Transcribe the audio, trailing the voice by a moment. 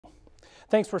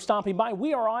Thanks for stopping by.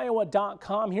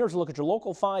 WeAreIowa.com. Here's a look at your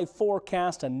local 5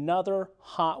 forecast. Another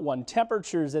hot one.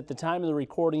 Temperatures at the time of the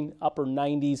recording, upper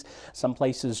 90s, some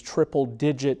places triple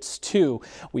digits too.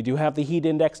 We do have the heat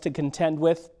index to contend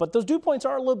with, but those dew points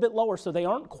are a little bit lower, so they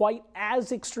aren't quite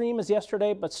as extreme as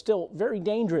yesterday, but still very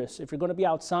dangerous if you're going to be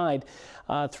outside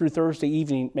through Thursday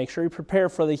evening. Make sure you prepare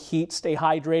for the heat, stay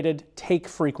hydrated, take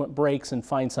frequent breaks, and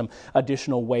find some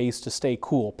additional ways to stay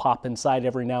cool. Pop inside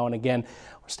every now and again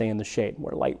or stay in the shade.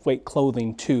 Wear lightweight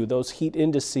clothing too. Those heat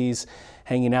indices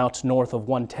hanging out north of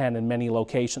 110 in many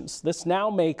locations. This now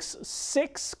makes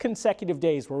 6 consecutive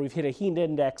days where we've hit a heat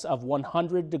index of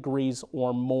 100 degrees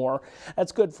or more.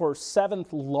 That's good for 7th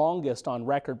longest on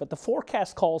record, but the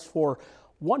forecast calls for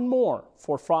one more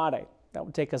for Friday. That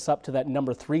would take us up to that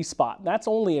number 3 spot. That's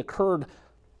only occurred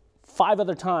 5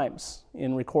 other times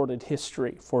in recorded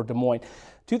history for Des Moines.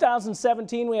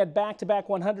 2017, we had back-to-back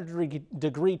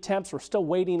 100-degree temps. We're still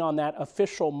waiting on that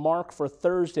official mark for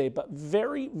Thursday, but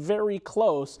very, very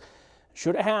close.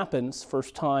 Should it happen,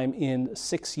 first time in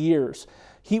 6 years.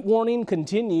 Heat warning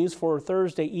continues for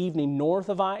Thursday evening north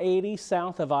of I-80,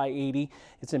 south of I-80.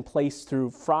 It's in place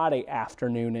through Friday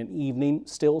afternoon and evening.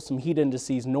 Still some heat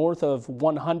indices north of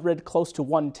 100, close to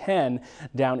 110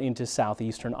 down into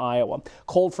southeastern Iowa.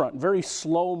 Cold front, very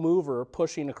slow mover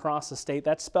pushing across the state.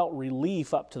 That spelt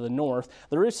relief up to the north.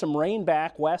 There is some rain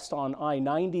back west on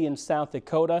I-90 in South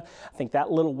Dakota. I think that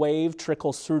little wave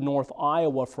trickles through North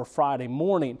Iowa for Friday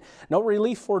morning. No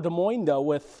relief for Des Moines though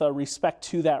with respect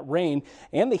to that rain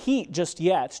and the heat just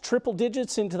yet. Triple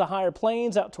digits into the higher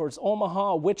plains out towards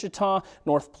Omaha, Wichita,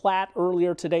 North Platte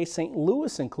earlier today. St.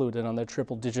 Louis included on the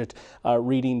triple digit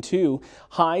reading too.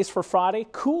 Highs for Friday,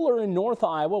 cooler in North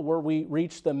Iowa where we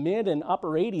reach the mid and upper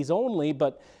 80s only,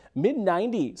 but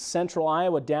mid-90s, central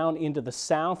Iowa down into the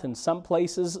south in some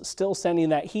places, still sending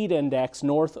that heat index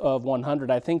north of 100.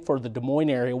 I think for the Des Moines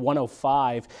area,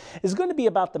 105 is going to be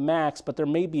about the max, but there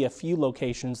may be a few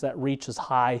locations that reach as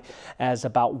high as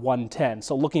about 110.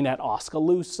 So looking at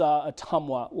Oskaloosa,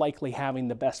 Ottumwa, likely having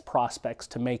the best prospects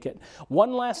to make it.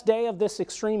 One last day of this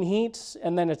extreme heat,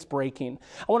 and then it's breaking.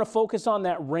 I want to focus on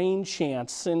that rain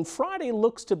chance, and Friday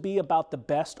looks to be about the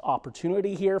best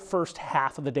opportunity here. First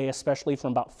half of the day, especially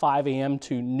from about 5 a.m.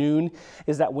 to noon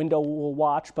is that window we'll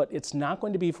watch, but it's not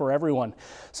going to be for everyone.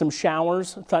 Some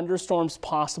showers, thunderstorms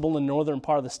possible in the northern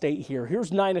part of the state here.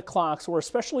 Here's 9 o'clock, so we're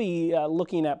especially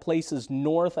looking at places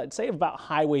north, I'd say about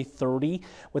Highway 30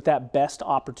 with that best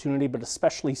opportunity, but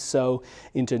especially so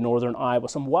into northern Iowa.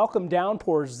 Some welcome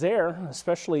downpours there,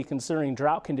 especially considering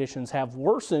drought conditions have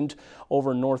worsened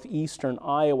over northeastern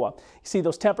Iowa. You see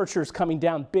those temperatures coming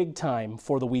down big time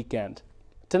for the weekend.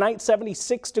 Tonight,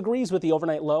 76 degrees with the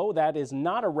overnight low. That is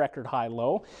not a record high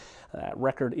low. That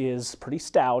record is pretty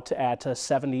stout at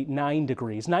 79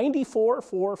 degrees. 94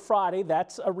 for Friday.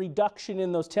 That's a reduction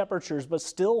in those temperatures, but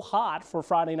still hot for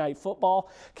Friday night football.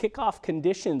 Kickoff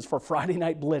conditions for Friday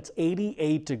night blitz,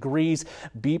 88 degrees.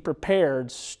 Be prepared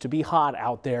to be hot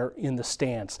out there in the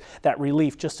stands. That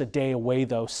relief just a day away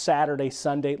though. Saturday,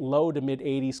 Sunday, low to mid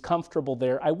 80s, comfortable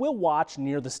there. I will watch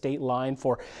near the state line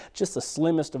for just the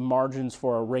slimmest of margins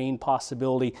for a rain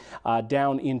possibility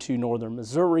down into northern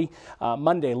Missouri.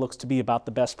 Monday looks to be about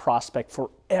the best prospect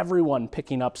for everyone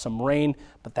picking up some rain,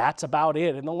 but that's about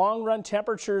it. In the long run,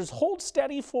 temperatures hold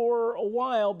steady for a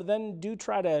while, but then do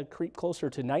try to creep closer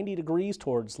to 90 degrees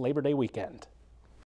towards Labor Day weekend.